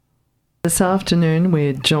This afternoon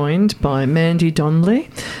we're joined by Mandy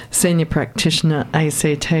Donnelly, Senior Practitioner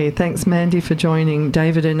ACT. Thanks, Mandy, for joining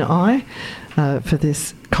David and I for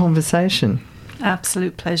this conversation.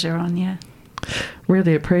 Absolute pleasure, Anya.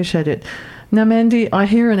 Really appreciate it. Now, Mandy, I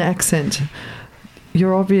hear an accent.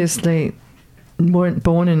 You obviously weren't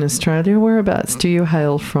born in Australia. Whereabouts do you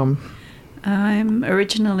hail from? I'm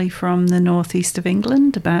originally from the northeast of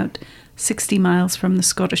England, about 60 miles from the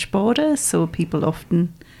Scottish border, so people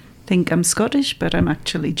often think I'm Scottish, but I'm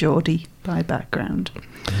actually Geordie by background.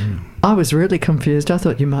 I was really confused. I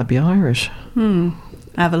thought you might be Irish. I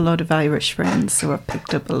have a lot of Irish friends, so I've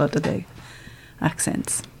picked up a lot of the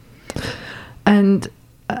accents. And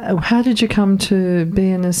how did you come to be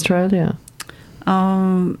in Australia?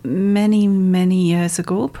 Many years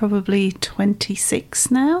ago, probably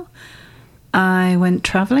 26 now, I went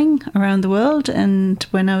travelling around the world, and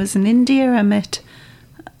when I was in India, I met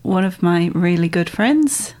one of my really good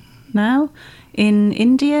friends now in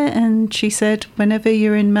India, and she said, whenever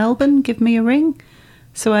you're in Melbourne, give me a ring.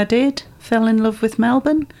 So I did, fell in love with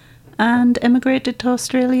Melbourne, and emigrated to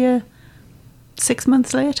Australia 6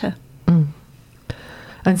 months later.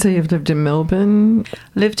 And so you've lived in Melbourne?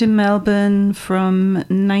 Lived in Melbourne from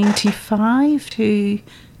 95 to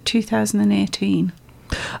 2018.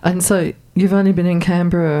 And so you've only been in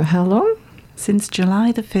Canberra how long? Since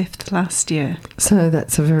July the 5th last year. So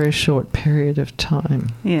that's a very short period of time.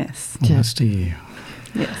 Yes. Almost a year.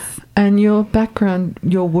 Yes. And your background,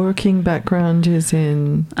 your working background is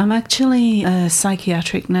in? I'm actually a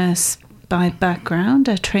psychiatric nurse by background.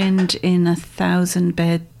 I trained in a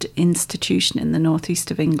 1,000-bed institution in the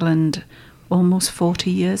northeast of England almost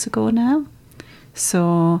 40 years ago now.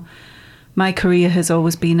 So my career has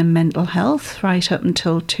always been in mental health right up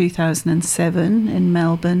until 2007 in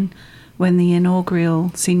Melbourne, when the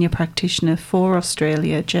inaugural senior practitioner for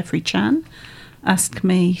Australia, Jeffrey Chan, asked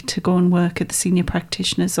me to go and work at the senior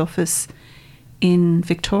practitioner's office in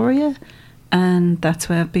Victoria, and that's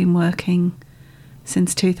where I've been working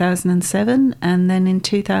since 2007. And then in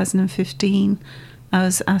 2015 I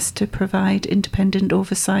was asked to provide independent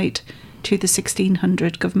oversight to the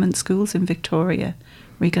 1,600 government schools in Victoria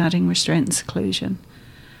regarding restraint and seclusion.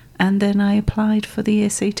 And then I applied for the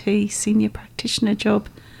ACT senior practitioner job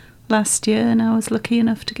last year, and I was lucky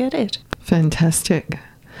enough to get it. Fantastic.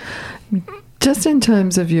 Just in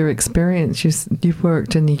terms of your experience, you've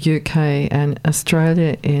worked in the UK and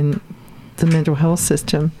Australia in the mental health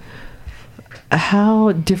system.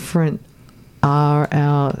 How different are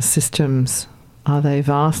our systems? Are they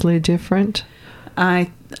vastly different? I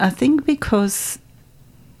think because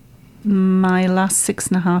my last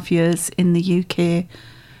 6.5 years in the UK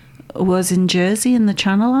was in Jersey in the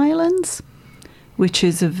Channel Islands, which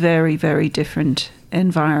is a very, very different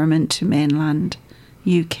environment to mainland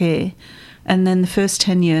UK. And then the first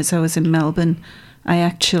 10 years I was in Melbourne, I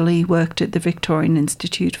actually worked at the Victorian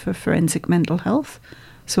Institute for Forensic Mental Health.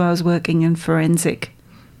 So I was working in forensic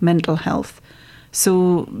mental health.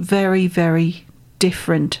 So very, very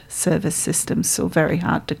different service systems, so very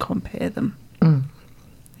hard to compare them.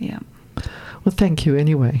 Yeah. Well, thank you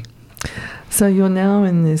anyway. So you're now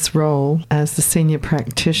in this role as the senior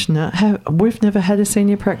practitioner. We've never had a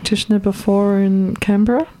senior practitioner before in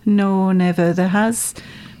Canberra? No, never. There has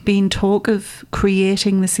been talk of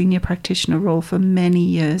creating the senior practitioner role for many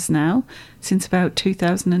years now, since about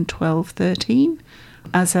 2012-13.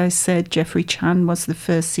 As I said, Jeffrey Chan was the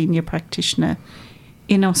first senior practitioner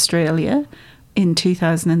in Australia in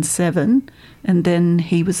 2007, and then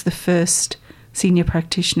he was the first senior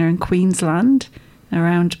practitioner in Queensland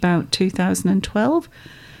around about 2012.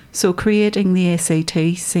 So creating the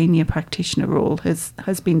ACT senior practitioner role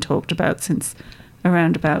has been talked about since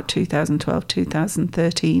around about 2012,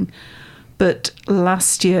 2013. But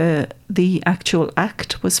last year, the actual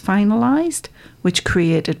act was finalised, which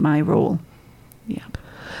created my role. Yeah.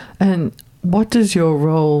 And what does your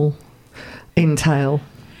role entail?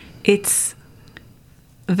 It's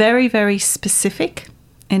very, very specific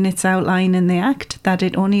in its outline in the Act, that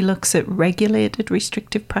it only looks at regulated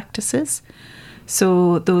restrictive practices.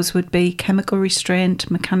 So those would be chemical restraint,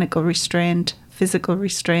 mechanical restraint, physical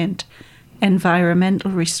restraint,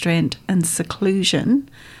 environmental restraint and seclusion.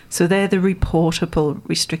 So they're the reportable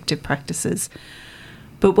restrictive practices.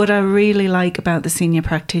 But what I really like about the Senior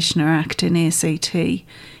Practitioner Act in ACT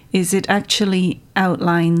is it actually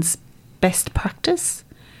outlines best practice,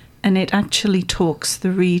 and it actually talks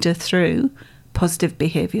the reader through positive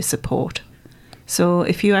behaviour support. So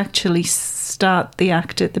if you actually start the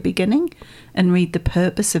Act at the beginning and read the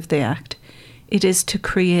purpose of the Act, it is to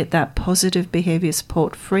create that positive behaviour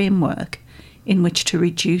support framework in which to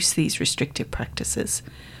reduce these restrictive practices.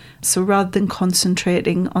 So rather than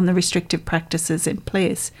concentrating on the restrictive practices in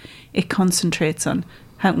place, it concentrates on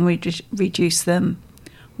how can we reduce them,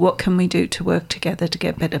 what can we do to work together to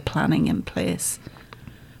get better planning in place.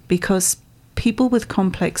 Because people with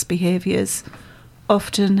complex behaviours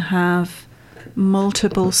often have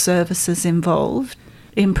multiple services involved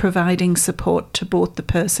in providing support to both the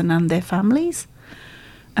person and their families.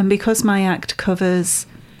 And because my Act covers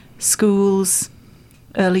schools,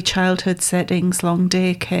 early childhood settings, long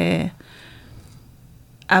day care,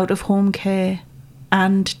 out-of-home care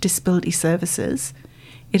and disability services,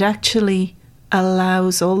 it actually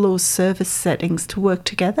allows all those service settings to work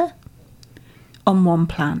together on one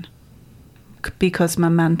plan, because my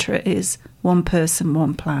mantra is one person,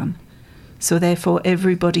 one plan. So therefore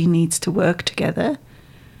everybody needs to work together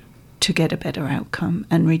to get a better outcome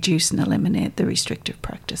and reduce and eliminate the restrictive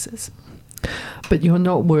practices. But you're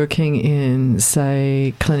not working in,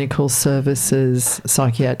 say, clinical services,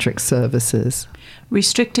 psychiatric services?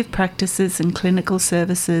 Restrictive practices and clinical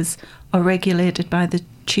services are regulated by the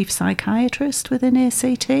chief psychiatrist within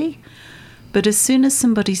ACT. But as soon as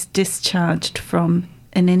somebody's discharged from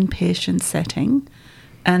an inpatient setting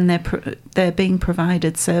and they're being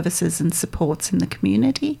provided services and supports in the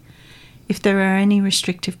community, if there are any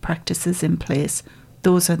restrictive practices in place,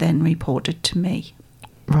 those are then reported to me.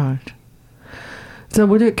 Right. So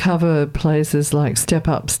would it cover places like step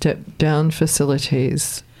up, step down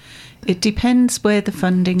facilities? It depends where the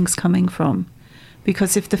funding's coming from.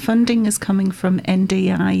 Because if the funding is coming from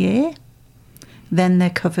NDIA, then they're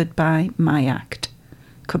covered by my Act,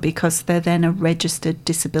 because they're then a registered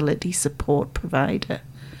disability support provider.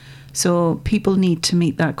 So people need to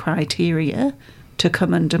meet that criteria to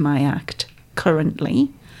come under my Act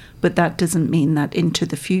currently, but that doesn't mean that into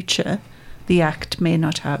the future the Act may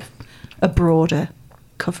not have a broader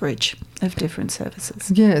coverage of different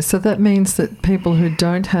services. Yeah, so that means that people who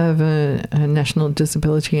don't have a National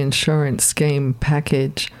Disability Insurance Scheme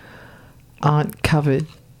package aren't covered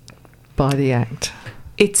by the Act.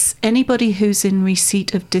 It's anybody who's in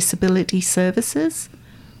receipt of disability services,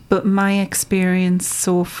 but my experience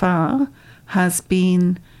so far has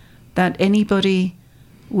been that anybody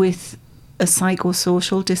with a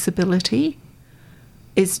psychosocial disability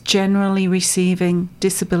is generally receiving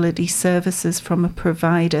disability services from a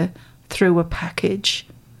provider through a package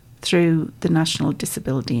through the National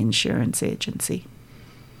Disability Insurance Agency.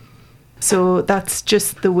 So that's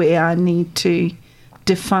just the way I need to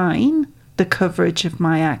define the coverage of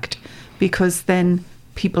my Act, because then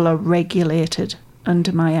people are regulated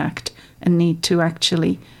under my Act and need to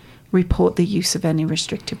actually report the use of any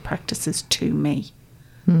restrictive practices to me.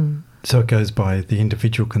 So it goes by the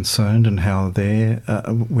individual concerned and how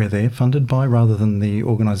where they're funded by, rather than the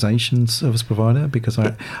organisation service provider, because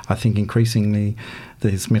I think increasingly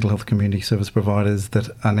these mental health community service providers that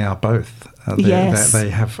are now both, yes.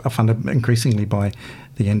 they are funded increasingly by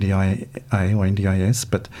the NDIA or NDIS,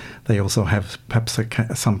 but they also have perhaps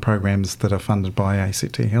some programs that are funded by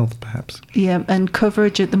ACT Health, perhaps. Yeah, and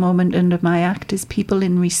coverage at the moment under my Act is people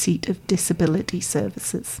in receipt of disability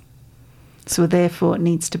services. So therefore it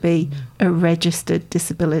needs to be a registered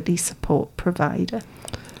disability support provider.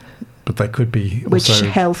 But they could be which also...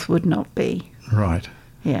 Which health would not be. Right.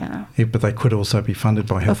 Yeah. But they could also be funded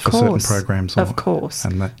by health for certain programs. Of course.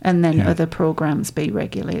 And then other programs be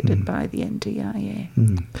regulated by the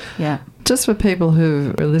NDIA. Yeah. Just for people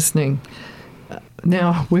who are listening,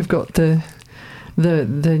 now we've got the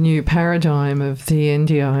new paradigm of the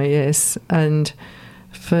NDIS, and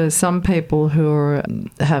for some people who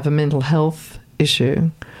have a mental health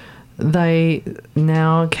issue, they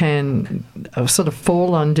now can sort of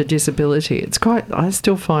fall under disability. I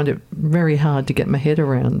still find it very hard to get my head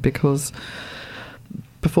around, because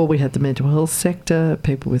before we had the mental health sector,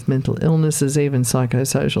 people with mental illnesses, even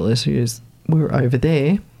psychosocial issues, were over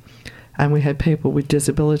there. And we had people with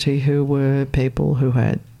disability who were people who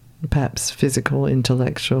had perhaps physical,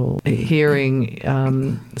 intellectual, hearing,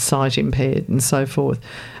 sight impaired and so forth.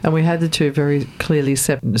 And we had the two very clearly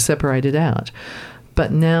separated out.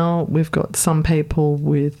 But now we've got some people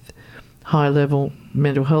with high-level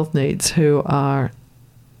mental health needs who are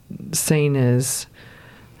seen as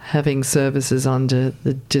having services under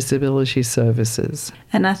the disability services.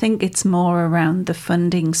 And I think it's more around the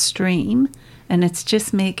funding stream, and it's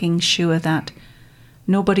just making sure that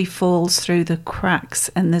nobody falls through the cracks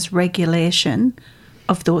and there's regulation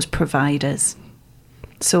of those providers.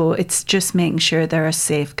 So it's just making sure there are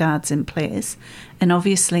safeguards in place. And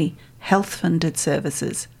obviously health-funded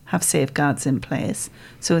services have safeguards in place.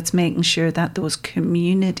 So it's making sure that those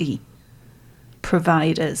community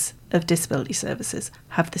providers of disability services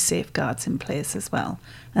have the safeguards in place as well.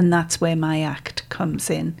 And that's where my act comes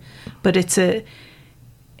in. But it's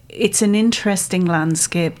an interesting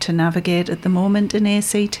landscape to navigate at the moment in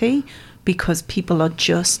ACT, because people are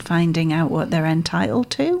just finding out what they're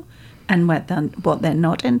entitled to and what they're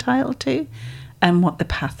not entitled to, and what the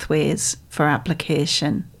pathways for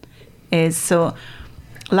application is. So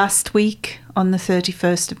last week, on the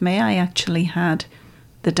 31st of May, I actually had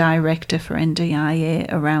the director for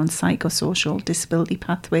NDIA around psychosocial disability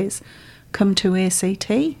pathways come to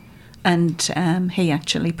ACT, and he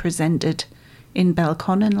actually presented in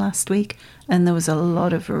Belconnen last week, and there was a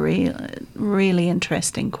lot of really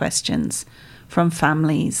interesting questions from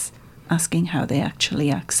families asking how they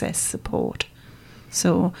actually access support.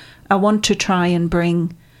 So I want to try and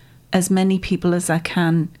bring as many people as I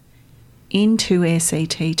can into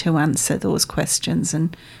ACT to answer those questions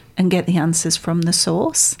and get the answers from the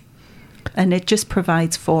source. And it just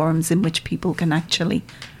provides forums in which people can actually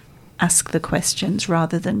ask the questions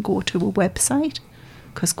rather than go to a website,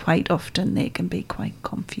 because quite often they can be quite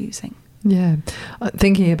confusing. Yeah.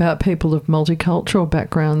 Thinking about people of multicultural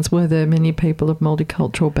backgrounds, were there many people of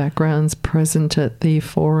multicultural backgrounds present at the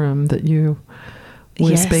forum that you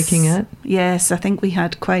were speaking at? Yes, I think we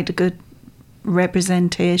had quite a good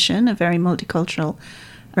representation, a very multicultural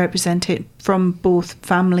representation from both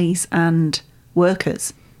families and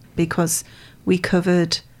workers, because we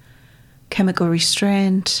covered chemical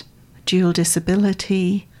restraint, dual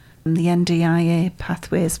disability, and the NDIA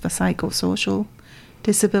pathways for psychosocial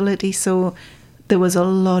disability. So there was a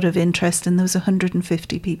lot of interest, and there was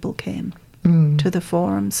 150 people came to the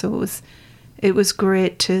forum. So it was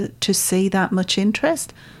great to see that much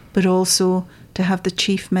interest, but also to have the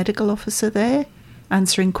chief medical officer there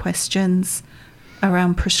answering questions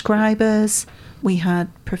around prescribers. We had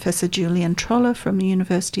Professor Julian Troller from the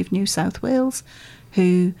University of New South Wales,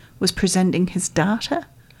 who was presenting his data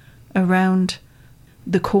around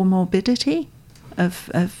the comorbidity of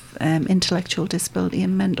intellectual disability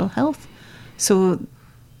and mental health. So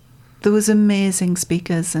there was amazing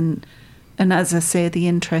speakers, and as I say, the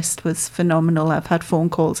interest was phenomenal. I've had phone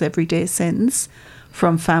calls every day since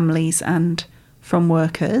from families and from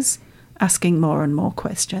workers asking more and more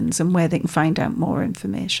questions and where they can find out more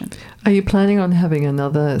information. Are you planning on having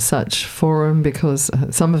another such forum? Because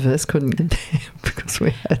some of us couldn't get there because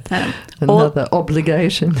we had another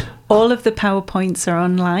obligation. All of the PowerPoints are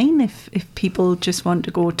online if people just want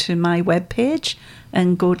to go to my webpage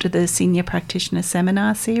and go to the Senior Practitioner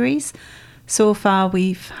Seminar Series. So far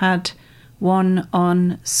we've had one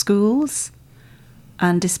on schools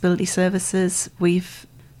and disability services. We've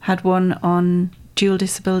had one on dual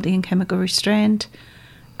disability and chemical restraint,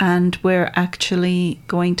 and we're actually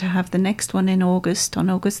going to have the next one in August, on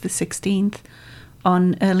August the 16th,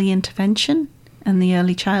 on early intervention and the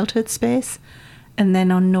early childhood space. And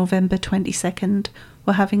then on November 22nd,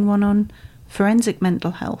 we're having one on forensic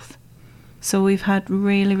mental health. So we've had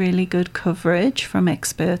really, really good coverage from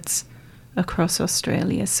experts across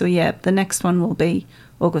Australia. So yeah, the next one will be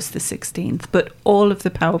August the 16th. But all of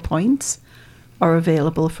the PowerPoints are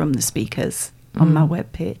available from the speakers on my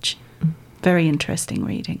webpage. Very interesting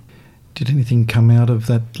reading. Did anything come out of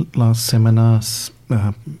that last seminar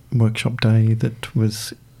workshop day that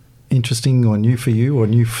was interesting or new for you, or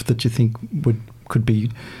new that you think could be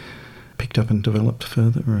picked up and developed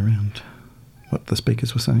further around what the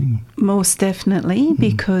speakers were saying? Most definitely,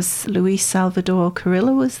 because Luis Salvador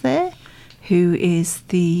Carrillo was there, who is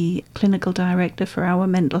the clinical director for our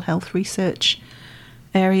mental health research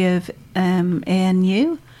area of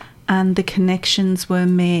ANU, and the connections were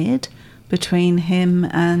made between him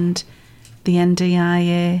and the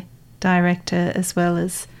NDIA director as well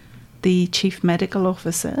as the chief medical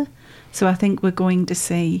officer. So I think we're going to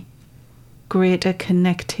see greater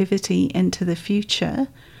connectivity into the future.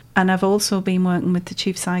 And I've also been working with the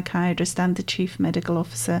chief psychiatrist and the chief medical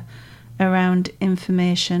officer around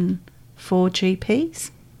information for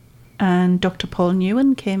GPs. And Dr. Paul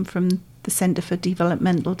Newen came from the Centre for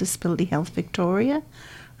Developmental Disability Health Victoria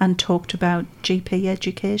and talked about GP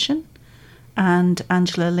education. And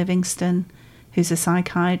Angela Livingston, who's a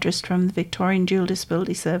psychiatrist from the Victorian Dual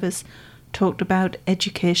Disability Service, talked about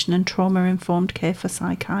education and trauma-informed care for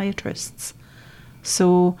psychiatrists.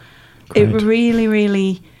 So Great. It really,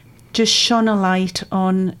 really just shone a light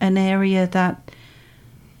on an area that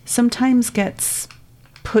sometimes gets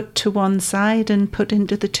put to one side and put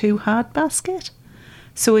into the too hard basket.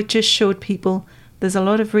 So it just showed people there's a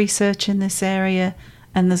lot of research in this area,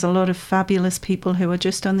 and there's a lot of fabulous people who are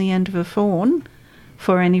just on the end of a phone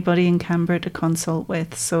for anybody in Canberra to consult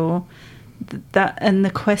with. So that, and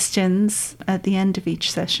the questions at the end of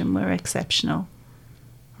each session were exceptional.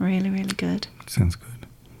 really, really good. Sounds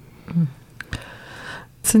good.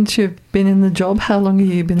 Since you've been in the job, how long have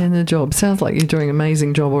you been in the job? Sounds like you're doing an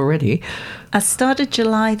amazing job already. I started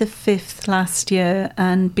July the 5th last year,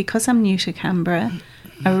 and because I'm new to Canberra,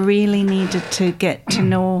 I really needed to get to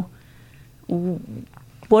know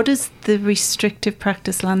what does the restrictive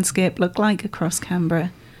practice landscape look like across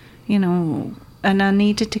Canberra, and I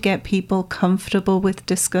needed to get people comfortable with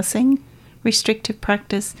discussing restrictive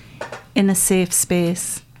practice in a safe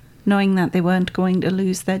space, knowing that they weren't going to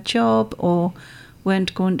lose their job or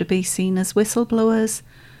weren't going to be seen as whistleblowers.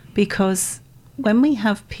 Because when we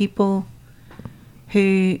have people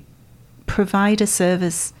who provide a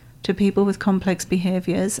service to people with complex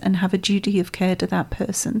behaviours and have a duty of care to that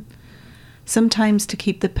person, sometimes to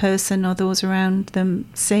keep the person or those around them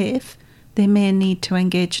safe, they may need to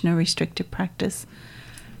engage in a restrictive practice.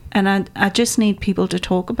 And I just need people to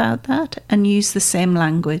talk about that and use the same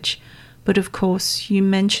language. But of course, you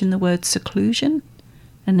mentioned the word seclusion,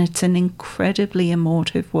 and it's an incredibly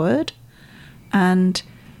emotive word. And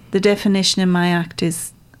the definition in my act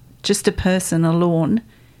is just a person alone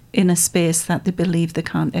in a space that they believe they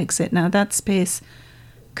can't exit. Now, that space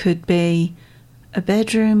could be a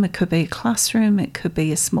bedroom, it could be a classroom, it could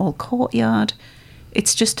be a small courtyard.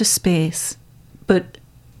 It's just a space. But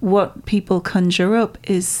what people conjure up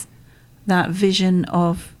is that vision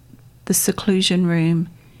of the seclusion room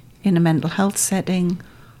in a mental health setting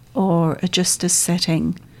or a justice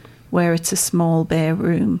setting where it's a small bare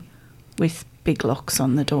room with big locks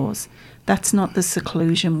on the doors. That's not the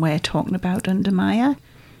seclusion we're talking about under Maya.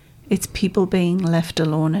 It's people being left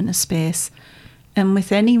alone in a space. And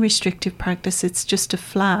with any restrictive practice, it's just a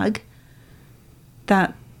flag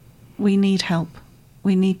that we need help.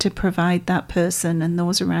 We need to provide that person and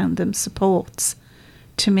those around them supports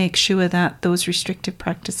to make sure that those restrictive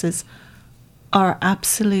practices are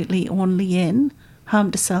absolutely only in harm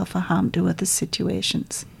to self or harm to others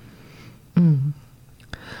situations.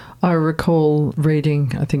 I recall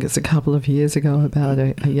reading, I think it's a couple of years ago, about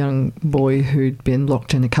a young boy who'd been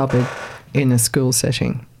locked in a cupboard in a school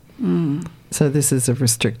setting. So this is a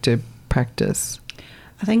restrictive practice.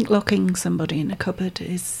 I think locking somebody in a cupboard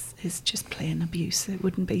is just plain abuse. It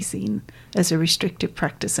wouldn't be seen as a restrictive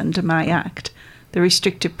practice under my act. The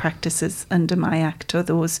restrictive practices under my act are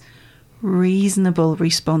those reasonable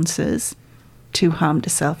responses to harm to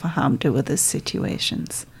self or harm to others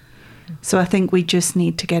situations. So I think we just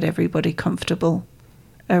need to get everybody comfortable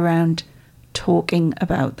around talking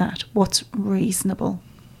about that. What's reasonable?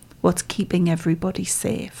 What's keeping everybody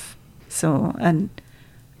safe? So,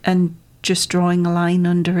 and just drawing a line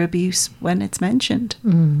under abuse when it's mentioned.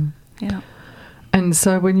 Yeah. And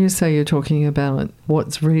so when you say you're talking about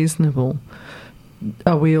what's reasonable,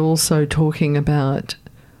 are we also talking about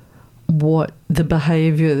what the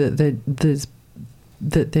behaviour that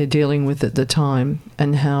they're dealing with at the time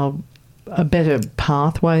and how a better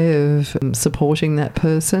pathway of supporting that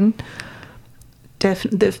person?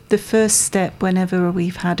 The first step whenever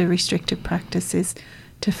we've had a restrictive practice is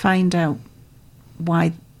to find out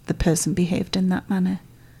why the person behaved in that manner.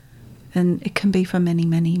 And it can be for many,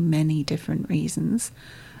 many, many different reasons.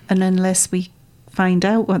 And unless we find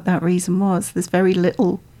out what that reason was, there's very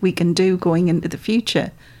little we can do going into the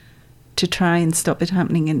future to try and stop it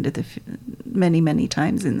happening into the many, many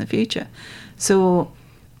times in the future. So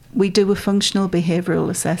we do a functional behavioural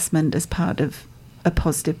assessment as part of a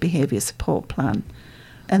positive behaviour support plan.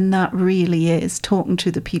 And that really is talking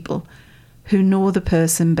to the people who know the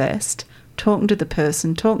person best, talking to the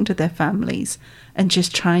person, talking to their families, and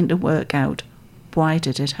just trying to work out, why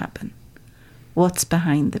did it happen? What's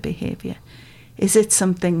behind the behaviour? Is it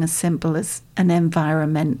something as simple as an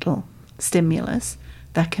environmental stimulus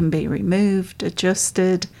that can be removed,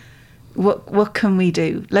 adjusted? What can we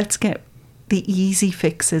do? Let's get the easy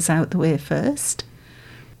fixes out the way first.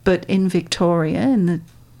 But in Victoria,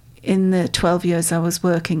 in the 12 years I was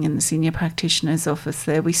working in the senior practitioner's office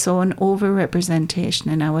there, we saw an overrepresentation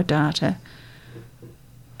in our data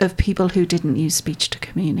of people who didn't use speech to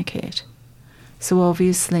communicate. So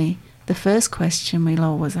obviously, the first question we'll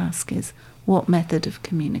always ask is, what method of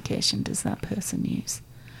communication does that person use?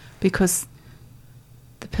 Because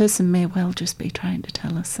the person may well just be trying to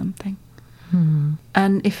tell us something.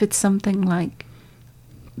 And if it's something like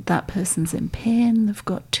that person's in pain, they've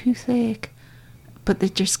got toothache, but they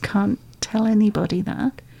just can't tell anybody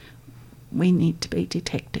that, we need to be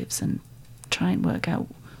detectives and try and work out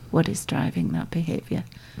what is driving that behaviour.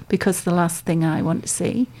 Because the last thing I want to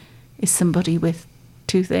see is somebody with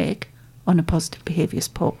toothache on a positive behaviour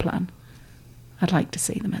support plan. I'd like to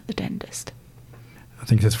see them at the dentist. I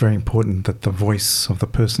think it's very important that the voice of the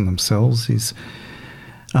person themselves is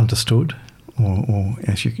understood, Or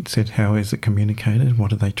as you said, how is it communicated?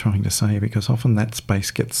 What are they trying to say? Because often that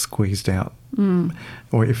space gets squeezed out, or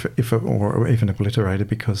or even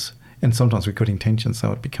obliterated. And sometimes with good intentions,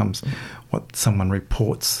 so it becomes what someone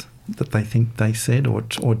reports that they think they said or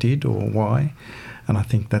did or why. And I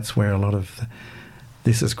think that's where a lot of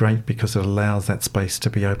this is great, because it allows that space to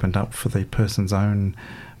be opened up for the person's own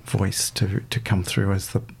voice to come through as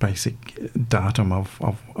the basic datum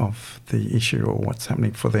of the issue or what's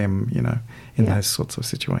happening for them, in those sorts of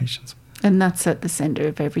situations. And that's at the centre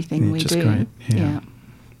of everything we do. Which is great, yeah.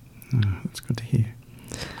 Oh, that's good to hear.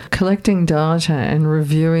 Collecting data and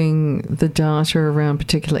reviewing the data around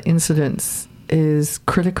particular incidents is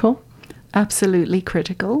critical? Absolutely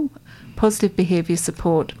critical. Positive behaviour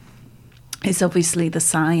support is obviously the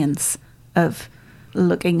science of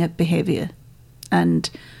looking at behaviour and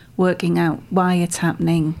working out why it's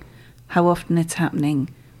happening, how often it's happening,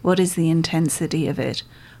 what is the intensity of it,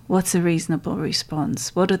 what's a reasonable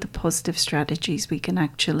response, what are the positive strategies we can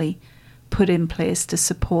actually put in place to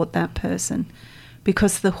support that person.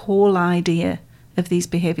 Because the whole idea of these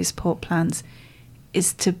behaviour support plans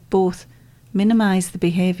is to both minimise the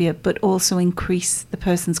behaviour but also increase the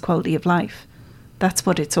person's quality of life. That's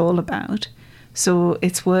what it's all about. So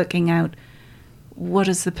it's working out, what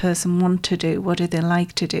does the person want to do? What do they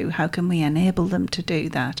like to do? How can we enable them to do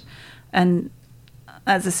that? And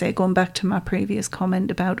as I say, going back to my previous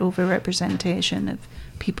comment about overrepresentation of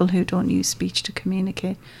people who don't use speech to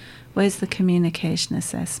communicate, where's the communication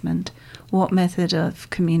assessment? What method of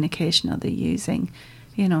communication are they using?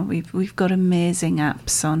 We've got amazing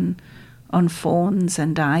apps on phones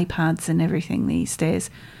and iPads and everything these days,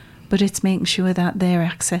 but it's making sure that they're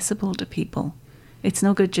accessible to people. It's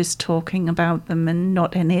no good just talking about them and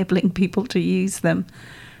not enabling people to use them.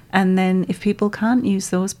 And then if people can't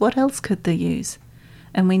use those, what else could they use?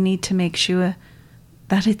 And we need to make sure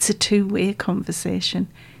that it's a two-way conversation.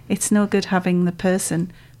 It's no good having the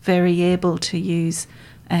person very able to use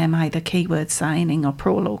either keyword signing or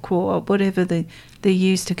Proloquo or whatever they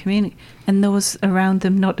use to communicate, and those around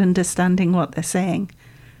them not understanding what they're saying.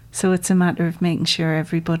 So it's a matter of making sure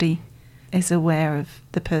everybody is aware of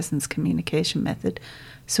the person's communication method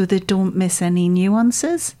so they don't miss any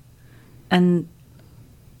nuances and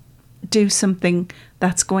do something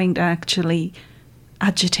that's going to actually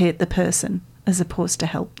agitate the person as opposed to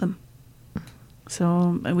help them.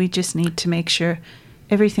 So we just need to make sure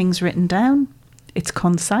everything's written down, it's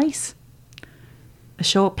concise. A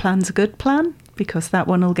short plan's a good plan because that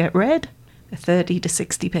one will get read. A 30 to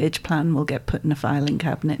 60 page plan will get put in a filing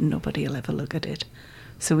cabinet and nobody will ever look at it.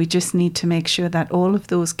 So we just need to make sure that all of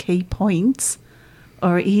those key points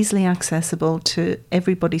are easily accessible to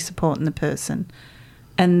everybody supporting the person.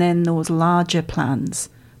 And then those larger plans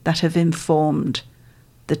that have informed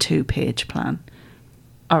the 2-page plan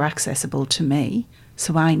are accessible to me,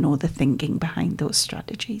 so I know the thinking behind those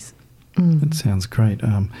strategies. That sounds great.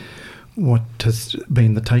 What has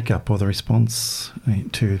been the take-up or the response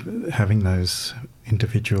to having those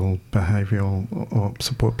individual behavioural or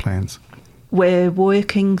support plans? We're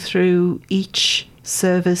working through each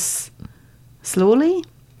service slowly.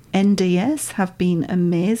 NDS have been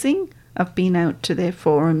amazing. I've been out to their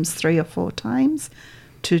forums 3 or 4 times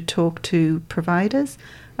to talk to providers.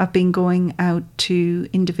 I've been going out to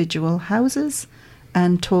individual houses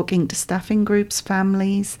and talking to staffing groups,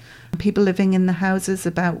 families, people living in the houses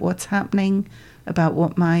about what's happening, about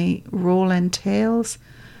what my role entails.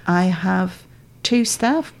 I have 2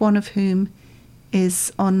 staff, one of whom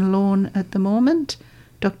is on loan at the moment.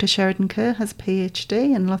 Dr. Sheridan Kerr has a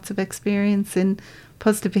PhD and lots of experience in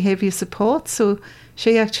positive behaviour support, so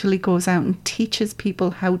she actually goes out and teaches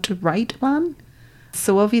people how to write a plan.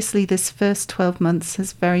 So obviously this first 12 months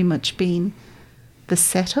has very much been the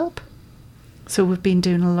setup. So we've been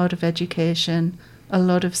doing a lot of education, a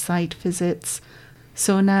lot of site visits.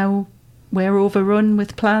 So now we're overrun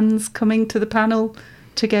with plans coming to the panel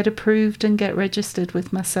to get approved and get registered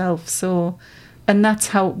with myself. So, and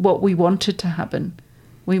that's what we wanted to happen.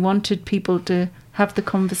 We wanted people to have the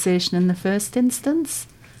conversation in the first instance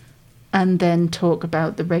and then talk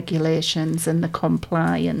about the regulations and the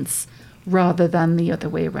compliance rather than the other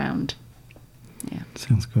way around. Yeah.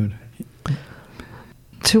 Sounds good.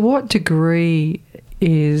 To what degree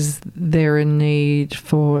is there a need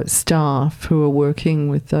for staff who are working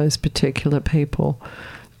with those particular people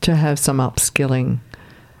to have some upskilling?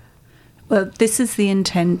 Well, this is the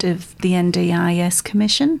intent of the NDIS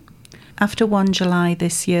Commission. After 1 July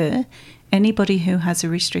this year, anybody who has a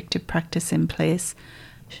restricted practice in place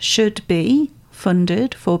should be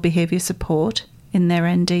funded for behaviour support in their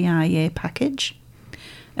NDIA package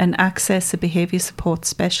and access a behaviour support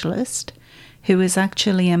specialist who is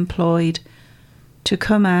actually employed to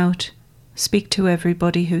come out, speak to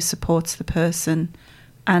everybody who supports the person,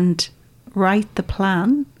 and write the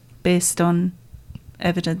plan based on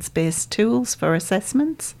evidence-based tools for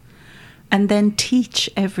assessments, and then teach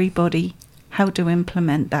everybody how to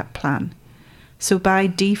implement that plan. So by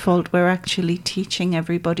default, we're actually teaching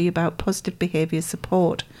everybody about positive behaviour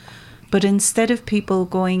support. But instead of people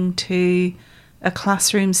going to a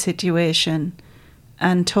classroom situation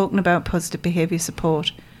and talking about positive behaviour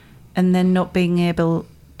support and then not being able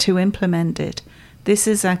to implement it, this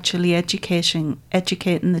is actually educating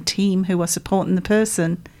the team who are supporting the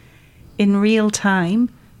person in real time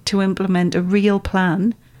to implement a real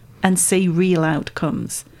plan and see real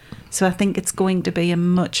outcomes. So I think it's going to be a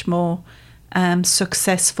much more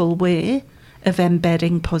successful way of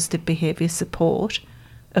embedding positive behaviour support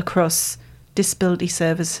across disability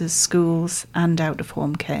services, schools and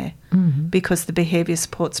out-of-home care, because the behaviour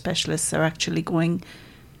support specialists are actually going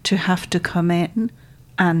to have to come in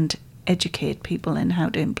and educate people in how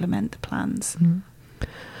to implement the plans.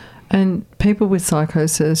 And people with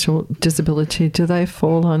psychosocial disability, do they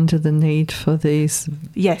fall under the need for these?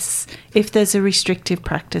 Yes, if there's a restrictive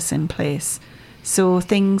practice in place. So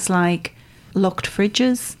things like locked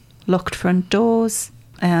fridges, locked front doors,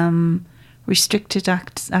 restricted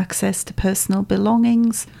access to personal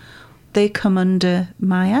belongings, they come under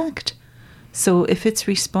My Act. So if it's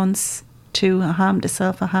response to a harm to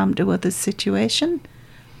self or harm to others situation,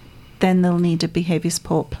 then they'll need a behaviour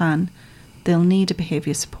support plan. They'll need a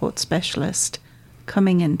behaviour support specialist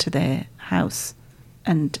coming into their house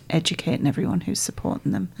and educating everyone who's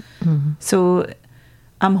supporting them. So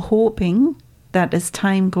I'm hoping that as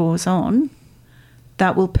time goes on,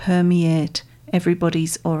 that will permeate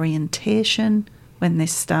everybody's orientation when they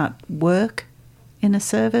start work in a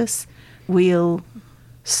service. We'll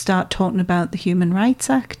start talking about the Human Rights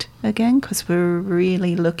Act again, because we're a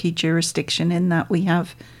really lucky jurisdiction in that we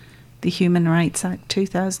have the Human Rights Act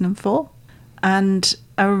 2004. And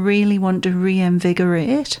I really want to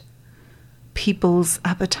reinvigorate people's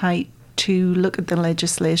appetite to look at the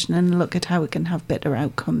legislation and look at how it can have better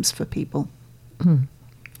outcomes for people.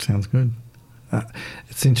 Sounds good.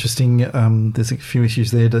 It's interesting. There's a few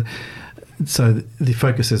issues there. So the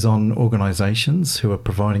focus is on organisations who are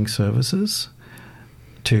providing services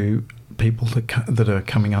to people that are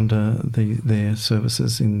coming under their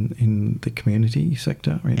services in the community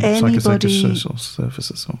sector, in psychosocial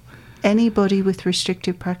services. Anybody with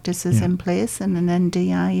restrictive practices in place and an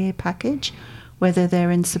NDIA package, whether they're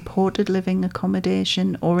in supported living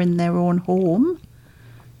accommodation or in their own home,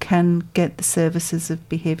 can get the services of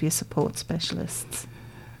behaviour support specialists.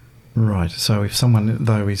 Right. So if someone,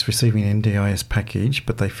 though, is receiving an NDIS package,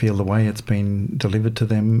 but they feel the way it's been delivered to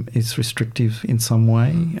them is restrictive in some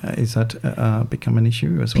way, is that become an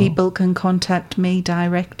issue as well? People can contact me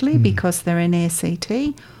directly because they're in ACT,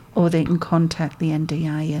 or they can contact the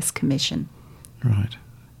NDIS Commission. Right.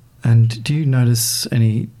 And do you notice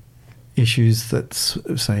any issues that,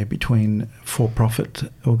 say, between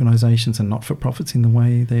for-profit organisations and not-for-profits in the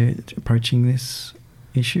way they're approaching this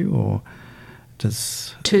issue, or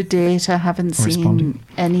does... To date, I haven't seen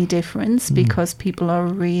any difference because people are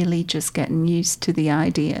really just getting used to the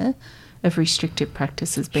idea of restrictive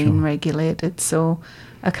practices being regulated. So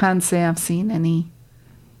I can't say I've seen any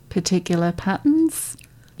particular patterns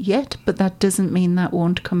yet, but that doesn't mean that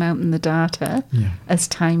won't come out in the data as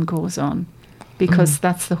time goes on. Because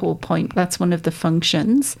that's the whole point. That's one of the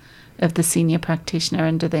functions of the senior practitioner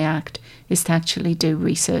under the Act, is to actually do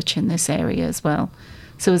research in this area as well.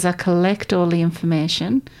 So as I collect all the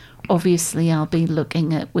information, obviously I'll be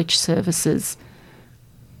looking at which services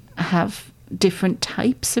have different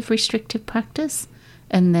types of restrictive practice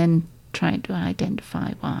and then trying to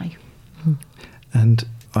identify why. And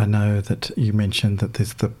I know that you mentioned that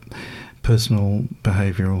there's the personal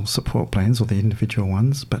behavioural support plans, or the individual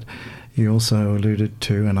ones, but you also alluded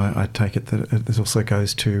to, and I take it that this also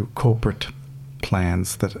goes to corporate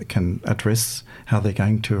plans that can address how they're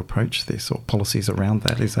going to approach this, or policies around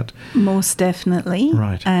that. Is that... Most definitely.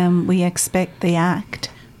 Right. We expect the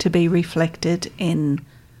Act to be reflected in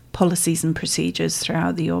policies and procedures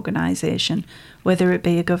throughout the organisation, whether it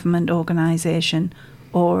be a government organisation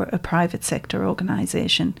or a private sector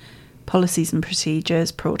organisation. Policies and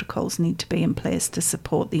procedures, protocols need to be in place to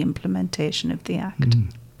support the implementation of the Act.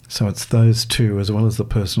 So it's those two, as well as the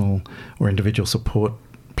personal or individual support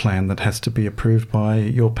plan, that has to be approved by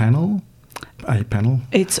your panel, a panel?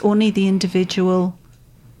 It's only the individual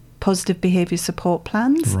positive behaviour support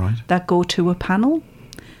plans that go to a panel.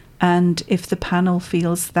 And if the panel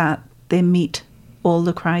feels that they meet all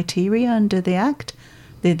the criteria under the Act,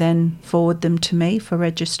 they then forward them to me for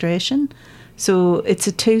registration. So it's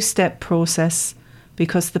a two-step process.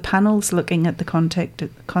 because the panel's looking at the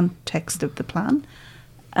context of the plan,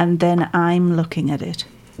 and then I'm looking at it.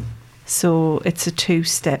 So it's a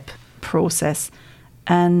two-step process.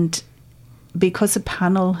 And because a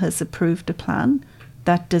panel has approved a plan,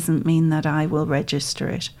 that doesn't mean that I will register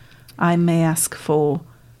it. I may ask for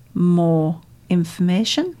more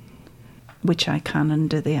information, which I can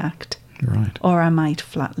under the Act. Right. Or I might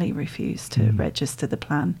flatly refuse to register the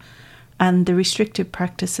plan. And the restrictive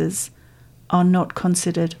practices are not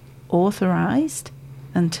considered authorised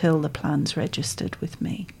until the plan's registered with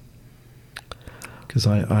me. Because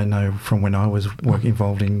I know from when I was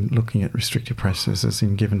involved in looking at restrictive practices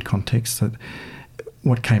in given contexts that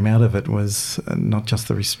what came out of it was not just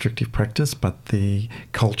the restrictive practice, but the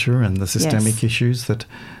culture and the systemic issues that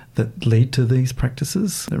lead to these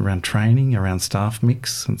practices around training, around staff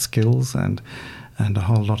mix and skills, and a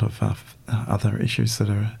whole lot of other issues that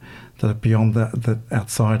are beyond that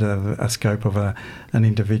outside of a scope of an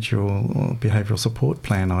individual behavioural support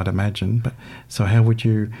plan, I'd imagine. But so how would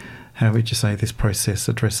you say this process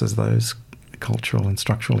addresses those cultural and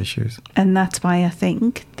structural issues? And that's why I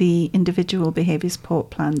think the individual behaviour support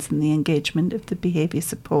plans and the engagement of the behaviour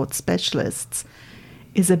support specialists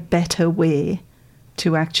is a better way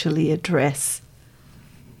to actually address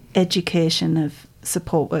education of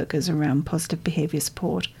support workers around positive behaviour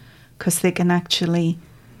support, because they can actually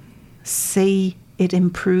see it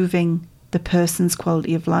improving the person's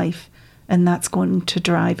quality of life, and that's going to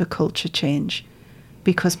drive a culture change,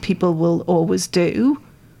 because people will always do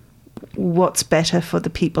what's better for the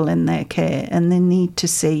people in their care, and they need to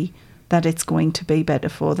see that it's going to be better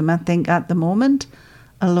for them. I think at the moment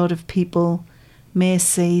a lot of people may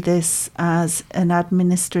see this as an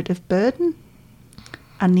administrative burden.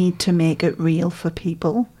 I need to make it real for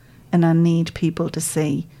people, and I need people to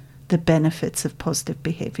see the benefits of positive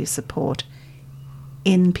behaviour support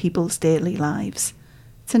in people's daily lives.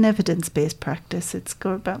 It's an evidence-based practice. It's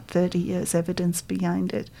got about 30 years evidence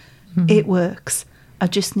behind it. It works. I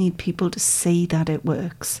just need people to see that it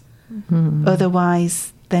works.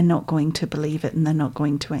 Otherwise, they're not going to believe it and they're not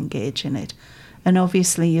going to engage in it. And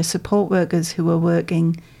obviously your support workers who are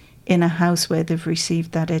working in a house where they've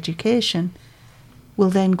received that education will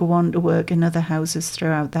then go on to work in other houses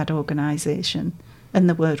throughout that organisation, and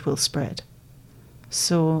the word will spread.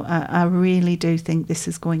 So I really do think this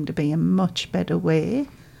is going to be a much better way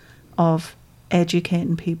of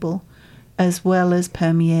educating people, as well as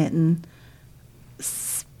permeating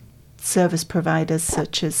service providers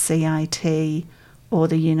such as CIT or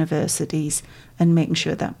the universities, and making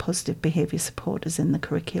sure that positive behaviour support is in the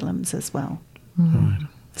curriculums as well. Right.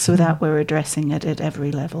 So that we're addressing it at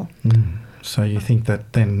every level. So you think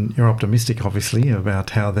that then you're optimistic, obviously,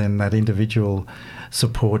 about how then that individual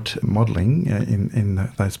support modelling in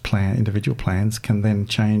those individual plans can then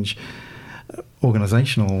change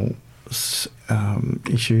organisational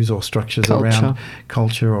issues or structures around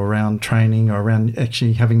culture or around training or around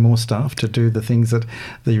actually having more staff to do the things that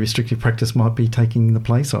the restrictive practice might be taking the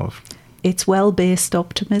place of. It's well-based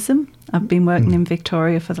optimism. I've been working in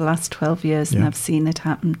Victoria for the last 12 years and I've seen it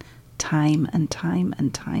happen time and time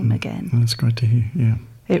and time again. That's great to hear, yeah.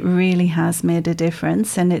 It really has made a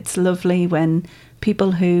difference, and it's lovely when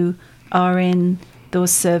people who are in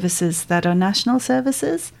those services that are national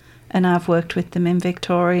services, and I've worked with them in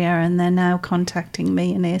Victoria and they're now contacting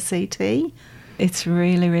me in ACT. It's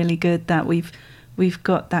really, really good that we've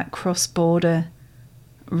got that cross-border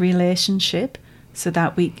relationship, so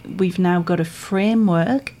that we've now got a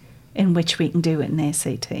framework in which we can do it in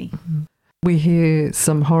ACT. We hear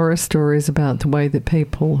some horror stories about the way that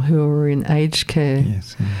people who are in aged care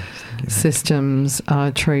systems are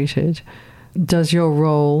treated. Does your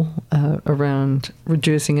role around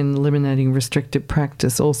reducing and eliminating restrictive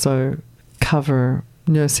practice also cover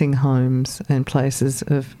nursing homes and places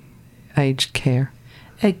of aged care?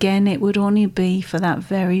 Again, it would only be for that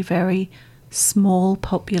very, very small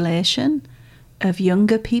population of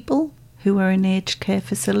younger people who are in aged care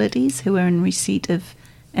facilities, who are in receipt of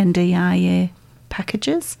NDIA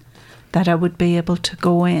packages, that I would be able to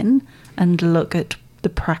go in and look at the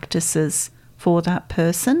practices for that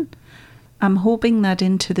person. I'm hoping that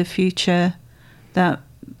into the future that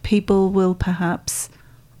people will perhaps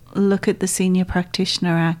look at the Senior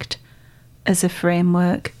Practitioner Act as a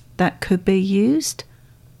framework that could be used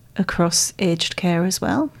across aged care as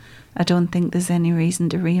well. I don't think there's any reason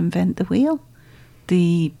to reinvent the wheel.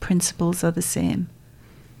 The principles are the same,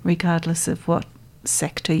 regardless of what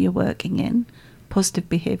sector you're working in. Positive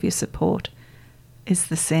behaviour support is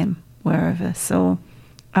the same wherever. So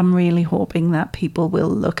I'm really hoping that people will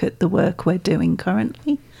look at the work we're doing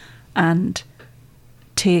currently and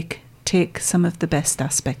take take some of the best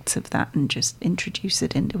aspects of that and just introduce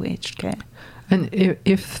it into aged care. And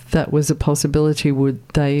if that was a possibility, would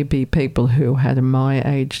they be people who had a My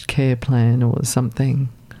Aged Care plan or something?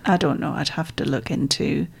 I don't know. I'd have to look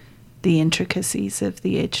into the intricacies of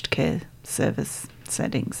the aged care service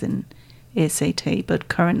settings in ACT, but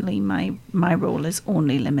currently my role is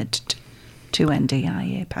only limited to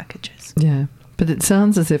NDIA packages. Yeah, but it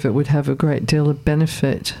sounds as if it would have a great deal of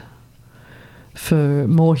benefit for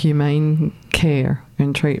more humane care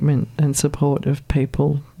and treatment and support of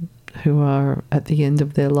people who are at the end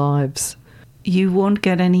of their lives. You won't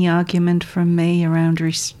get any argument from me around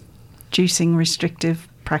reducing restrictive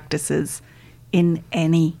practices in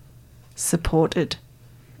any supported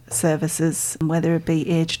services, whether it be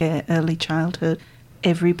aged care, early childhood.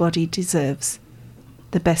 Everybody deserves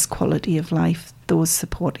the best quality of life those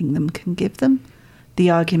supporting them can give them. The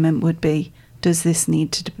argument would be, does this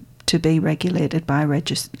need to be regulated by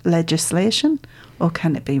legislation, or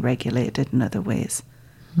can it be regulated in other ways?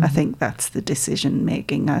 I think that's the decision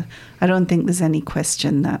making. I don't think there's any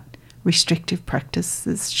question that restrictive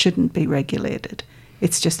practices shouldn't be regulated.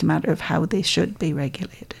 It's just a matter of how they should be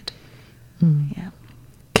regulated. Yeah.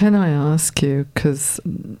 Can I ask you, because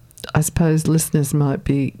I suppose listeners might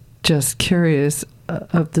be just curious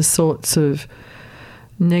of the sorts of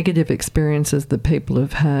negative experiences that people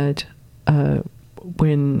have had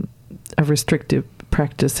when a restrictive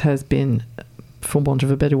practice has been, for want of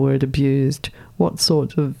a better word, abused. What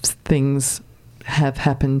sort of things have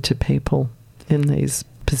happened to people in these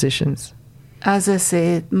positions? As I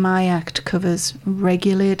say, my Act covers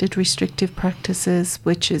regulated restrictive practices,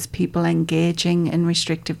 which is people engaging in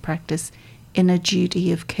restrictive practice in a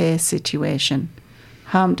duty of care situation,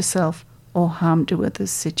 harm to self or harm to others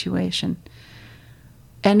situation.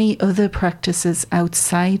 Any other practices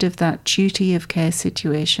outside of that duty of care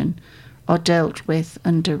situation are dealt with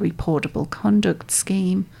under reportable conduct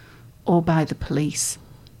scheme or by the police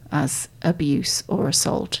as abuse or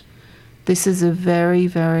assault. This is a very,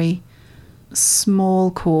 very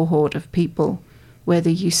small cohort of people where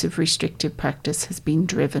the use of restrictive practice has been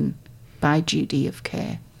driven by duty of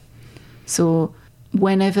care. So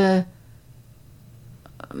whenever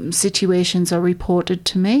situations are reported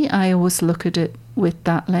to me, I always look at it with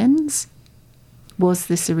that lens. Was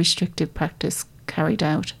this a restrictive practice carried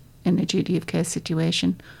out in a duty of care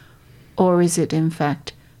situation, or is it in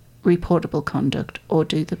fact reportable conduct, or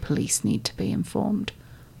do the police need to be informed,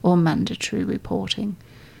 or mandatory reporting?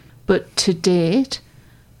 But to date,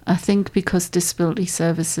 I think because disability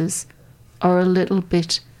services are a little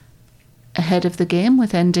bit ahead of the game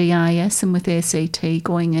with NDIS and with ACT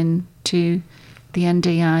going into the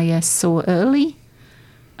NDIS so early,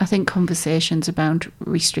 I think conversations about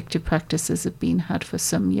restrictive practices have been had for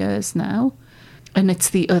some years now. And it's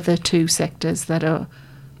the other two sectors that are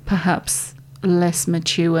perhaps less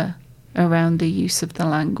mature around the use of the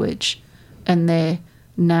language, and they're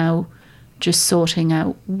now just sorting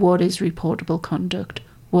out what is reportable conduct,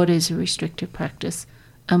 what is a restrictive practice,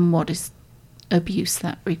 and what is abuse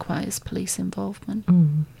that requires police involvement.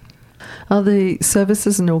 Are the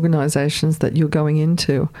services and organisations that you're going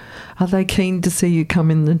into, are they keen to see you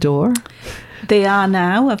come in the door? They are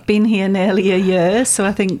now. I've been here nearly a year, so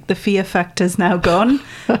I think the fear factor's now gone.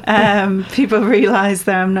 People realise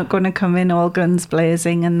that I'm not going to come in all guns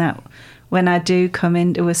blazing, and that when I do come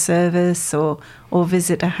into a service or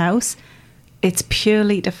visit a house, it's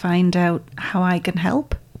purely to find out how I can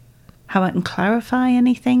help, how I can clarify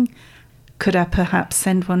anything. Could I perhaps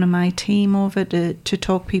send one of my team over to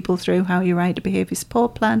talk people through how you write a behaviour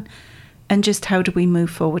support plan, and just how do we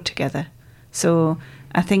move forward together? So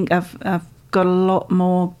I think I've got a lot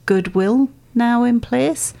more goodwill now in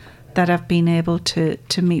place that I've been able to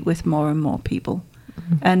meet with more and more people.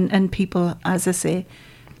 And people, as I say,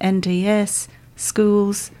 NDS,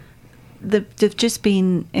 schools, they've just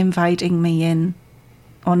been inviting me in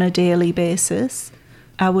on a daily basis.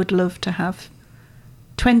 I would love to have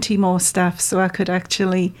 20 more staff so I could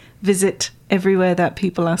actually visit everywhere that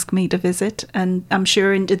people ask me to visit. And I'm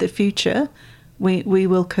sure into the future we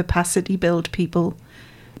will capacity build people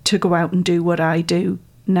to go out and do what I do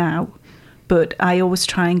now. But I always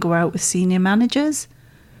try and go out with senior managers.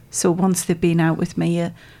 So once they've been out with me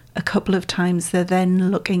a couple of times, they're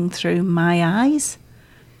then looking through my eyes,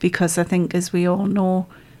 because I think, as we all know,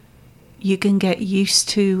 you can get used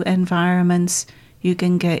to environments, you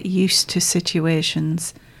can get used to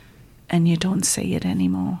situations, and you don't see it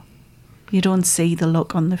anymore. You don't see the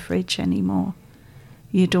look on the fridge anymore.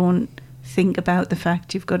 You don't think about the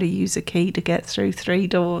fact you've got to use a key to get through 3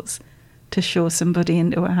 doors to show somebody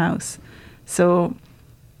into a house. So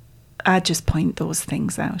I just point those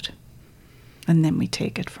things out. and then we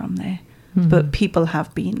take it from there. But people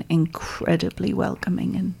have been incredibly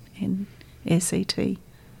welcoming in ACT.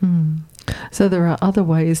 So there are other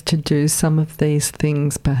ways to do some of these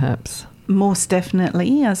things, perhaps? Most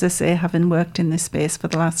definitely. As I say, having worked in this space for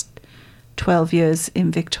the last 12 years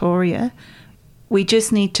in Victoria, we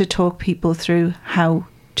just need to talk people through how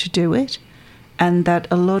to do it, and that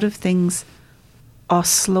a lot of things are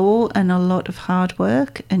slow and a lot of hard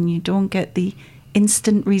work, and you don't get the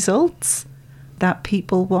instant results that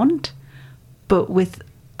people want. But with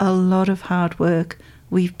a lot of hard work,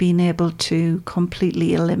 we've been able to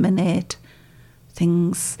completely eliminate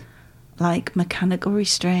things like mechanical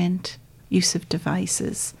restraint, use of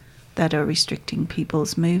devices that are restricting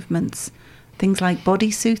people's movements. Things like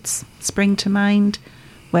bodysuits spring to mind,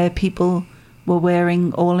 where people were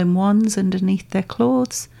wearing all-in-ones underneath their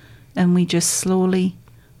clothes, and we just slowly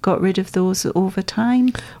got rid of those over time.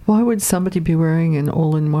 Why would somebody be wearing an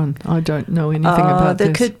all-in-one? I don't know anything about this.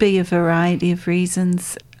 There could be a variety of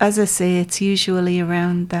reasons. As I say, it's usually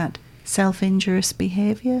around that self-injurious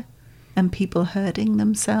behaviour and people hurting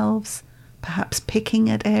themselves, perhaps picking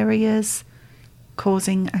at areas,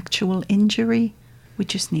 causing actual injury. We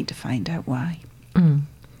just need to find out why.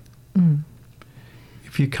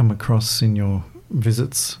 If you come across in your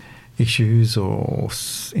visits issues or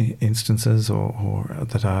instances or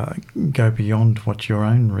that go beyond what your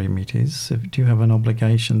own remit is, do you have an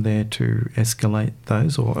obligation there to escalate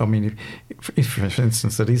those? Or, I mean, if for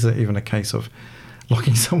instance, it is even a case of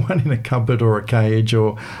locking someone in a cupboard or a cage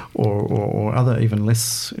or other even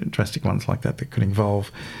less drastic ones like that could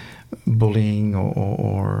involve bullying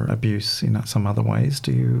or abuse in some other ways,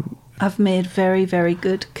 do you? I've made very, very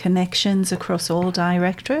good connections across all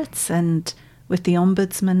directorates and with the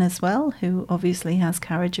Ombudsman as well, who obviously has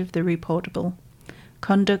carriage of the reportable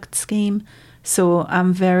conduct scheme. So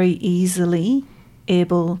I'm very easily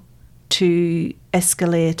able to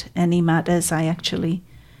escalate any matters. I actually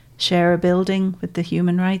share a building with the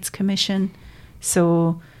Human Rights Commission.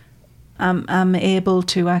 So I'm able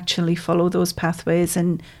to actually follow those pathways.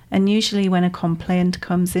 And usually when a complaint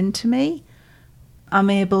comes into me, I'm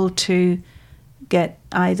able to get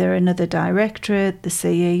either another directorate, the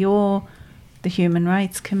CAO, the Human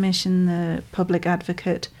Rights Commission, the Public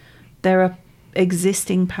Advocate. There are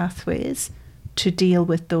existing pathways to deal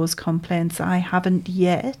with those complaints. I haven't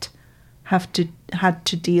yet had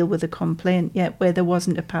to deal with a complaint yet where there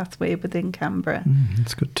wasn't a pathway within Canberra.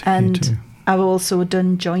 That's good to hear too. I've also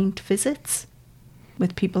done joint visits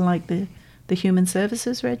with people like the Human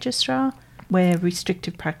Services Registrar, where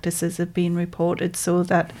restrictive practices have been reported, so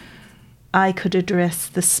that I could address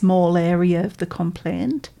the small area of the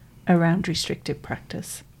complaint around restrictive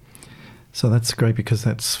practice. So that's great, because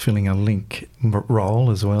that's filling a link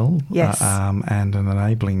role as well. Yes. And an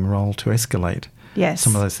enabling role to escalate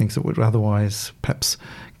some of those things that would otherwise perhaps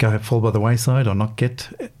fall by the wayside or not get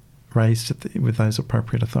raised with those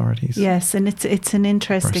appropriate authorities. Yes, and it's an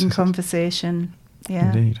interesting conversation.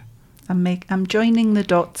 Yeah. Indeed. I'm joining the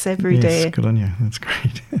dots every day. Yes, good on you. That's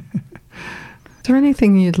great. Is there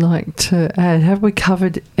anything you'd like to add? Have we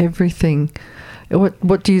covered everything?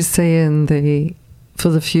 What do you see for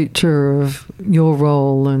the future of your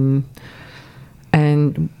role, and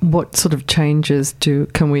what sort of changes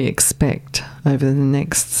can we expect over the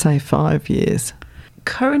next, say, 5 years?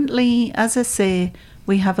 Currently, as I say,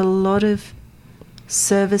 we have a lot of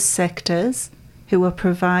service sectors who are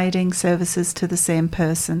providing services to the same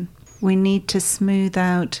person. We need to smooth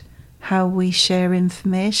out how we share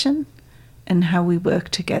information and how we work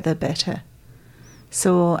together better.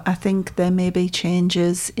 So I think there may be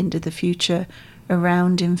changes into the future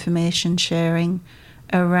around information sharing,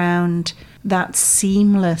 around that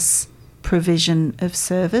seamless provision of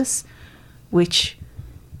service, which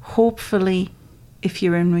hopefully, if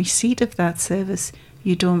you're in receipt of that service,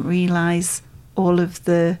 you don't realise all of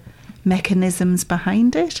the mechanisms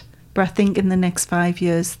behind it. But I think in the next 5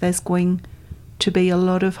 years, there's going to be a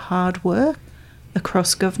lot of hard work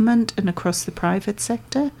across government and across the private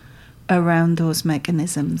sector around those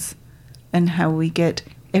mechanisms and how we get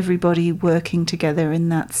everybody working together in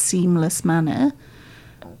that seamless manner.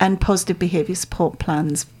 And positive behaviour support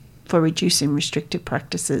plans for reducing restrictive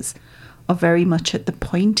practices are very much at the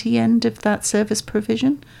pointy end of that service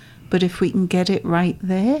provision. But if we can get it right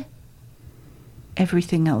there,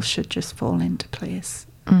 everything else should just fall into place.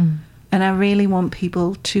 And I really want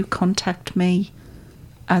people to contact me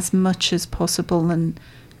as much as possible and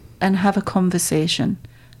have a conversation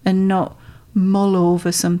and not mull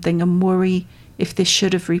over something and worry if they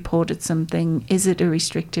should have reported something. Is it a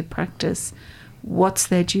restrictive practice? What's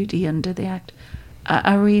their duty under the Act?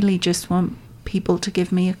 I really just want people to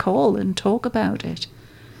give me a call and talk about it.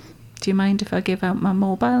 Do you mind if I give out my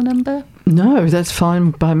mobile number? No, that's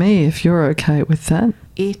fine by me if you're okay with that.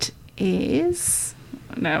 It is...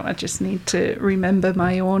 Now I just need to remember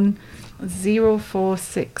my own.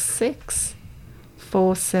 0466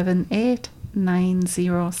 478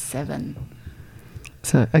 907.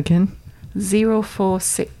 So again?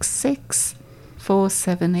 0466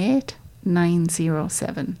 478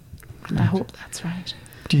 907. I hope that's right.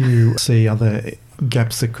 Do you see other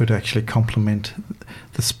gaps that could actually complement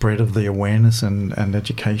the spread of the awareness and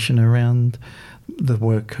education around the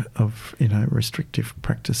work of, restrictive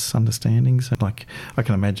practice understandings? Like, I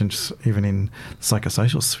can imagine just even in the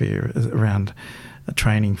psychosocial sphere around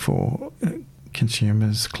training for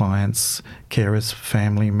consumers, clients, carers,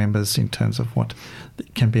 family members in terms of what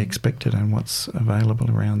can be expected and what's available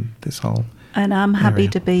around this whole And I'm happy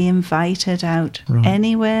area. to be invited out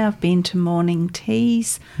anywhere. I've been to morning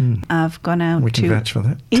teas. I've gone out We can to vouch for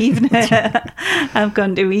that. I've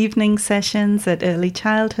gone to evening sessions at early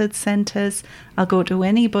childhood centres. I'll go to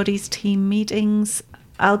anybody's team meetings.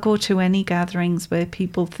 I'll go to any gatherings where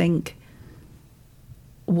people think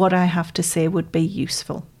what I have to say would be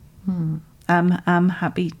useful. I'm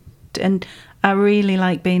happy and I really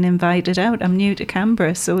like being invited out. I'm new to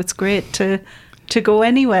Canberra, so it's great to go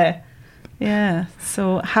anywhere. Yeah,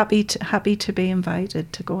 so happy to be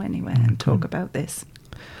invited to go anywhere and talk about this.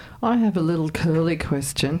 I have a little curly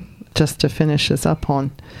question just to finish us up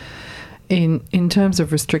on. In terms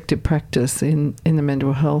of restricted practice in the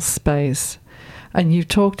mental health space, and you've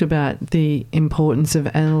talked about the importance of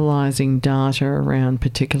analysing data around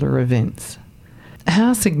particular events.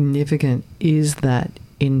 How significant is that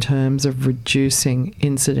in terms of reducing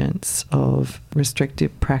incidents of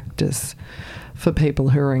restrictive practice for people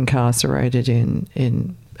who are incarcerated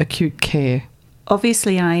in acute care?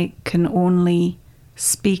 Obviously, I can only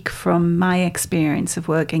speak from my experience of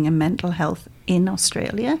working in mental health in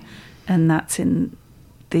Australia, and that's in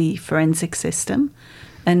the forensic system.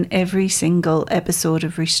 And every single episode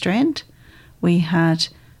of restraint, we had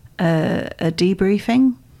a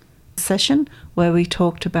debriefing session where we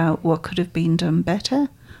talked about what could have been done better,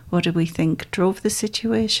 what did we think drove the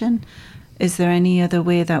situation, is there any other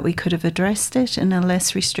way that we could have addressed it in a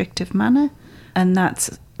less restrictive manner? And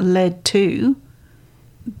that's led to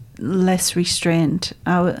less restraint.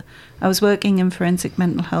 I was working in forensic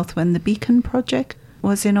mental health when the Beacon Project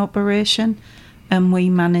was in operation, and we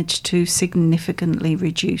managed to significantly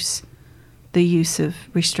reduce the use of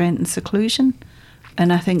restraint and seclusion.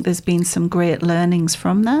 And I think there's been some great learnings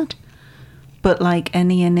from that. But like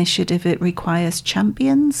any initiative, it requires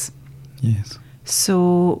champions. Yes.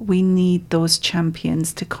 So we need those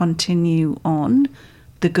champions to continue on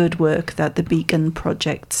the good work that the Beacon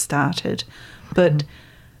Project started. But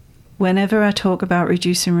whenever I talk about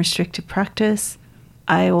reducing restrictive practice,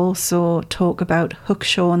 I also talk about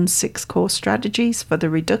Hookshawn's 6 core strategies for the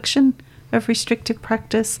reduction of restrictive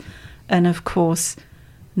practice. And of course,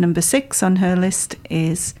 number 6 on her list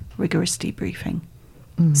is rigorous debriefing.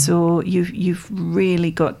 So you've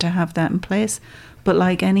really got to have that in place. But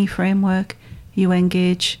like any framework, you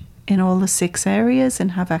engage in all the 6 areas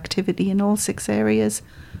and have activity in all 6 areas.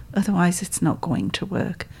 Otherwise, it's not going to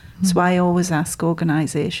work. So I always ask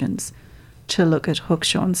organisations to look at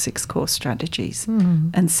Hookshawn's 6 core strategies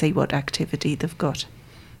and see what activity they've got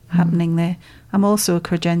happening there. I'm also a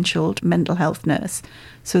credentialed mental health nurse,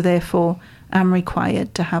 so therefore I'm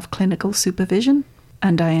required to have clinical supervision,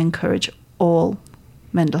 and I encourage all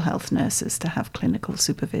mental health nurses to have clinical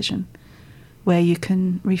supervision, where you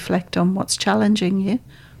can reflect on what's challenging you,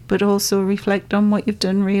 but also reflect on what you've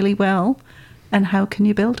done really well and how can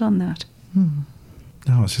you build on that.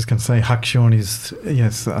 I was just going to say, Hookshawn is,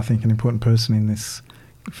 yes, I think an important person in this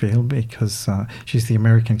field because she's the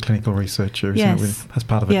American clinical researcher, isn't it? As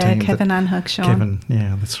part of a team. Yeah, Kevin Ann Hookshawn. Kevin,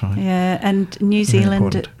 yeah, that's right. Yeah, and New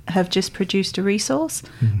Zealand have just produced a resource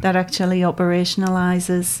that actually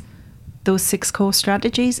operationalises those 6 core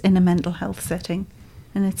strategies in a mental health setting.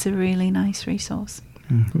 And it's a really nice resource.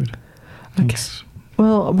 Good. Thanks. Okay.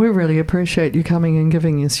 Well, we really appreciate you coming and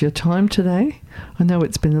giving us your time today. I know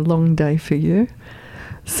it's been a long day for you.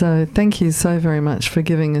 So thank you so very much for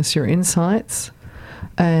giving us your insights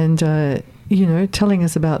and, telling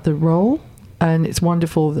us about the role. And it's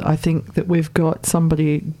wonderful that I think that we've got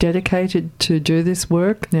somebody dedicated to do this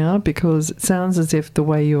work now, because it sounds as if the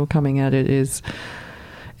way you're coming at it is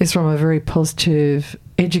from a very positive,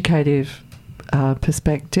 educative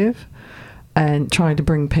perspective and trying to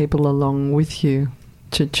bring people along with you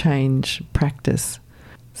to change practice.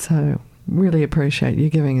 So really appreciate you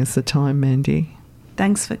giving us the time, Mandy.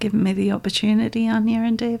 Thanks for giving me the opportunity, Anya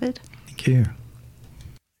and David. Thank you.